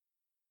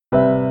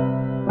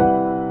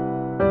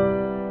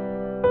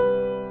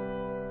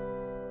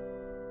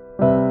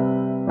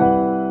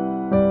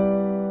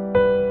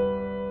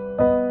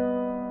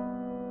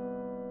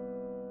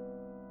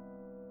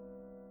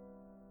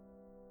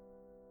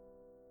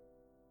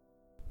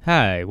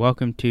Hi,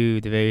 welcome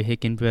to the Very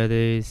Hicken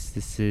Brothers.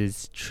 This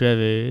is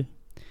Trevor.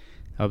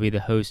 I'll be the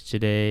host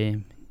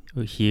today.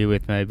 We're here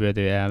with my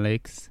brother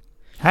Alex.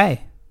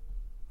 Hi.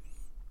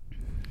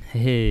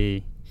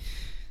 Hey.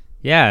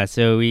 Yeah,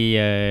 so we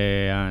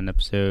are on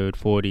episode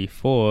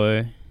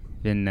 44.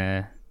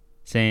 Been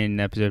saying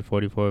episode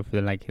 44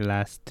 for like the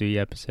last 3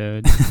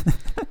 episodes.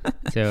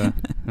 So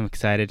I'm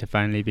excited to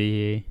finally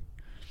be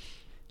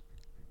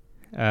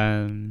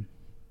here.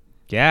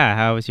 Yeah,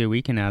 how was your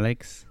weekend,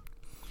 Alex?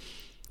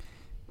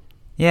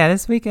 Yeah,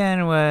 this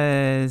weekend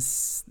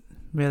was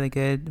really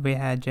good. We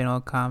had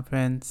general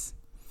conference.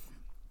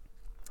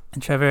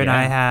 And Trevor and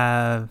I Yeah.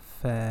 have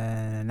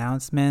an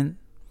announcement.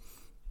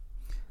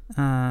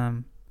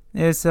 It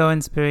was so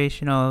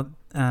inspirational.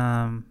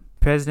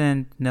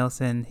 President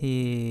Nelson,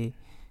 I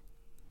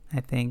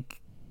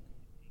think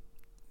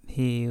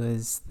he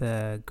was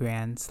the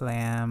Grand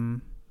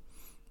Slam.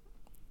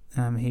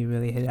 He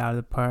really hit it out of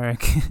the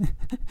park.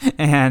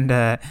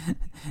 And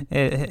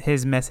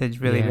his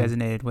message really Yeah.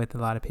 resonated with a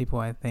lot of people,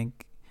 I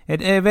think. It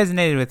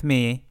resonated with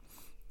me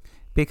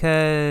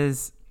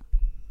because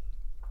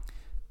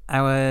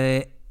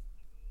I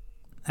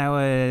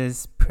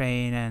was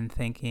praying and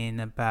thinking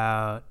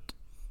about.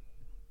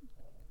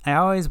 I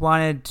always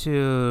wanted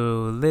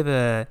to live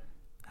a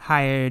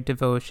higher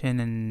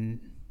devotion and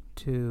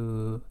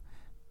to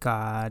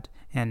God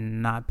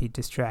and not be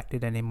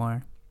distracted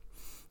anymore.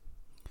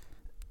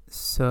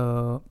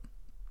 So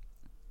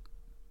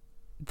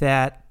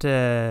that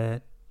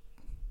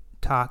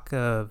talk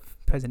of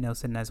President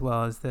Nelson, as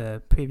well as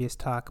the previous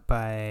talk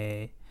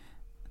by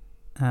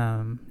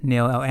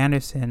Neil L.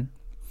 Anderson,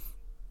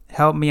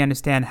 helped me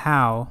understand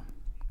how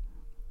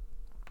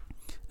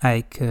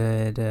I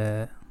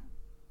could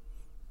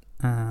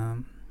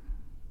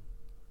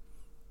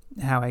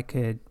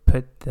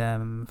put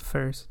them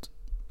first.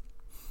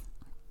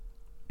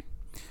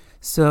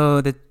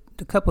 So the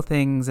couple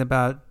things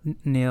about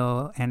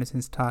Neil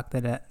Anderson's talk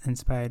that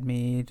inspired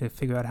me to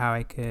figure out how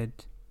I could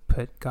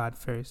put God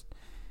first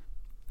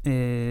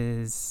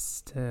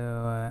is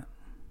to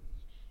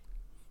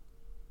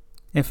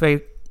if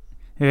I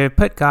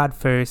put God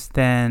first,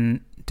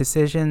 then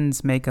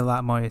decisions make a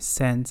lot more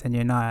sense, and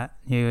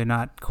you're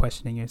not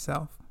questioning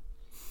yourself.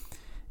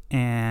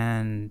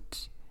 And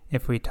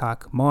if we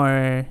talk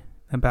more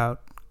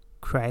about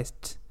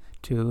Christ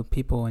to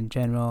people in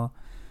general,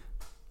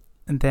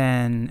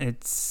 then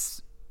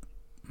it's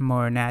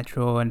more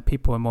natural and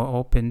people are more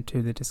open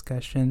to the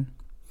discussion.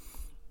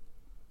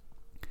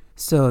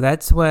 So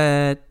that's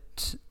what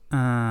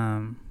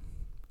Trevor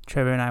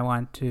and I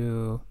want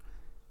to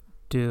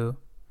do.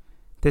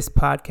 This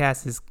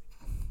podcast is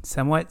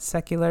somewhat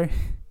secular.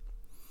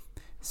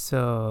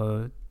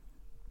 So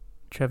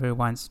Trevor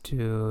wants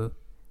to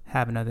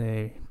have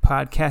another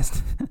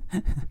podcast.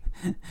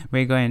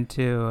 We're going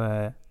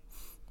to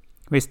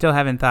we still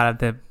haven't thought of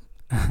the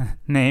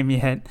name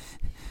yet.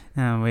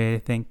 We're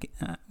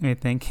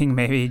thinking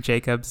maybe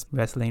Jacob's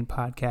Wrestling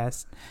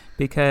Podcast,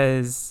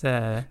 because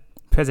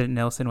President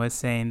Nelson was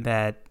saying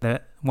that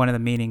one of the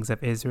meanings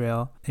of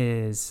Israel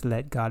is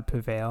let God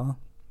prevail.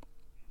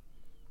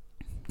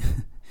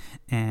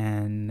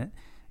 And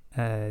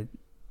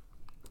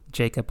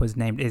Jacob was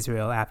named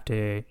Israel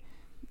after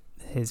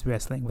his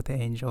wrestling with the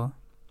angel.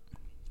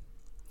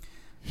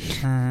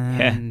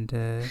 And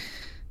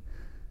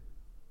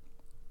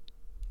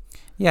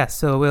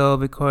so we'll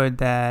record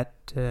that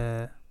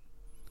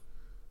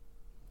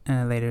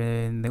later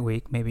in the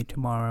week, maybe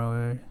tomorrow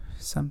or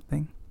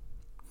something.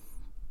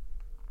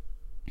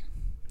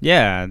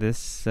 Yeah,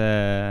 this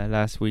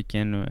last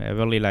weekend I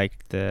really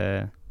liked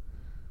I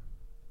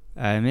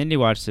mainly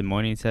watched the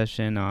morning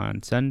session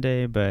on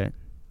Sunday,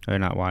 or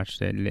not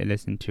watched it,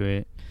 listened to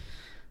it.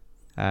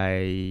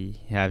 I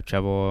have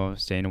trouble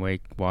staying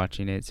awake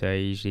watching it, so I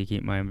usually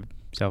keep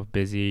myself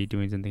busy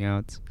doing something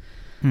else.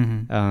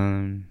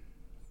 Mm-hmm.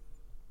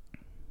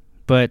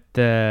 But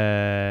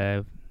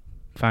the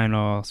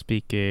final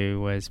speaker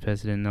was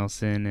President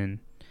Nelson, and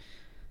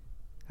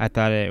I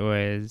thought it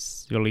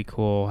was really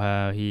cool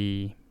how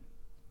he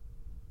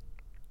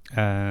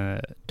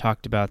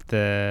talked about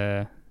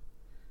the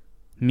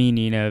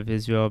meaning of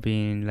Israel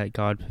being let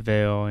God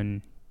prevail,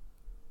 and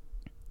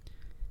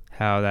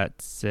how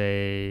that's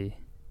a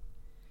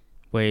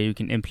way you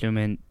can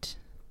implement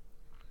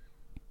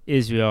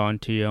Israel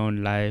into your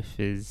own life,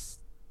 is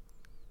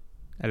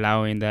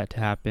allowing that to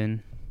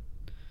happen.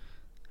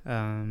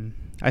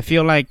 I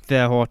feel like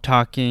the whole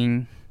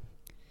talking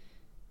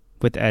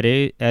with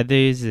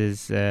others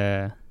is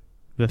a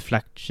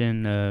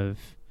reflection of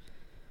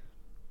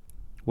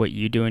what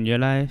you do in your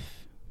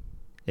life.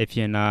 If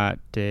you're not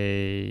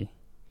a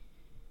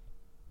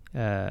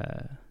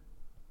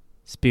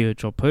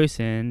spiritual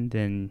person,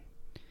 then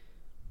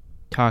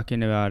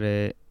talking about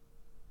it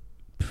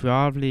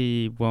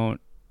probably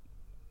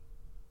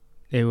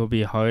it will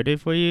be harder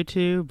for you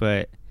to,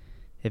 but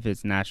if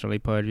it's naturally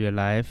part of your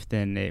life,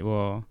 then it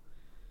will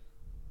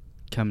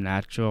come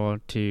natural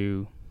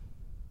to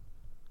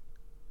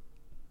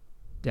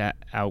that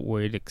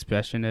outward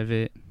expression of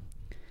it.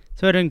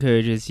 So it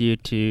encourages you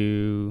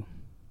to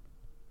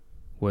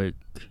work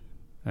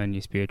on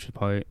your spiritual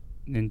part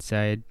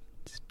inside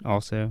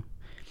also.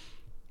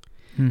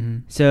 Mm-hmm.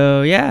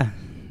 So yeah,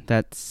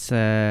 that's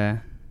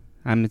I'm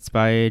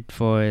inspired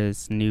for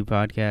this new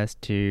podcast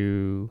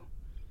to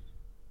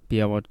be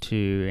able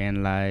to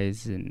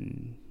analyze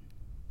and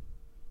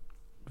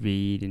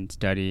read and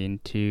study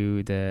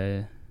into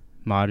the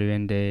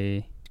modern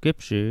day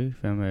scripture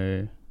from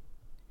our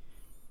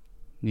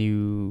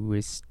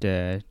newest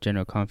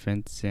general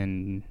conference,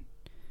 and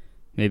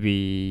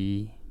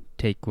maybe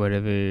take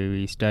whatever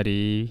we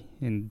study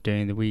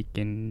during the week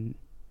and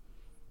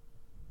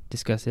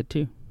discuss it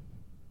too.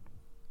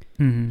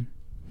 Mm-hmm.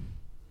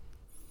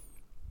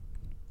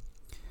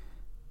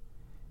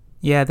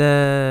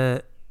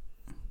 Yeah,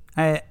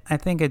 I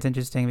think it's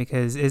interesting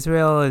because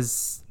Israel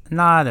is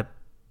not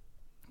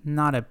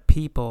a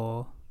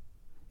people.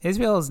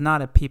 Israel is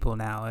not a people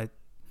now.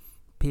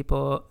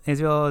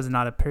 Israel is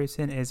not a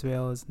person.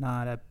 Israel is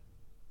not a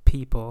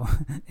people.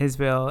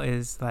 Israel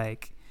is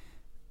like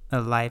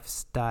a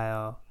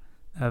lifestyle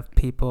of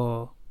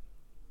people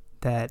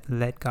that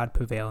let God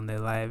prevail in their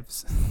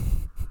lives.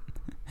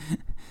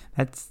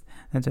 That's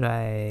what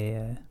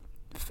I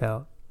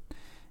felt,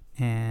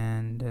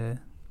 and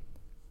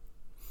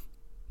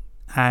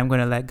I'm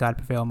gonna let God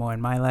prevail more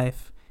in my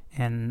life,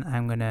 and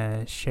I'm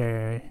gonna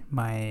share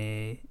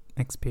my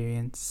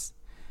experience.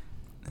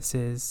 This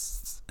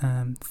is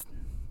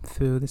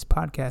through this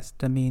podcast,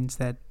 the means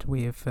that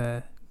we've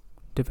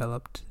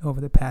developed over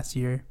the past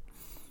year.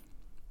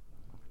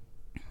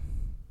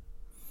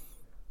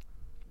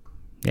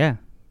 Yeah.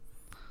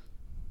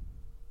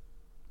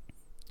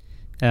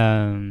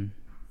 Do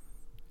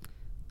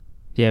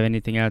you have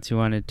anything else you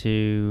wanted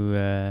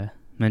to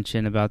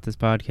mention about this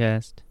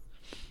podcast?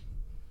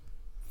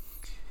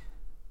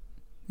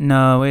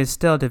 No, we're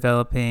still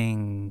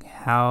developing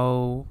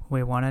how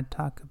we want to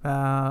talk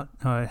about,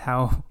 or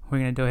how we're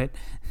going to do it.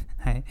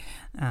 I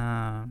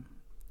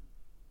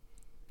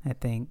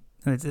think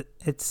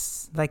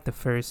it's like the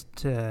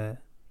first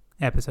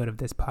episode of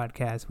this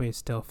podcast. We're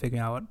still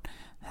figuring out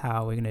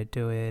how we're going to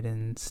do it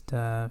and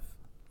stuff.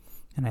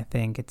 And I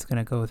think it's going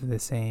to go through the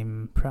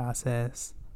same process.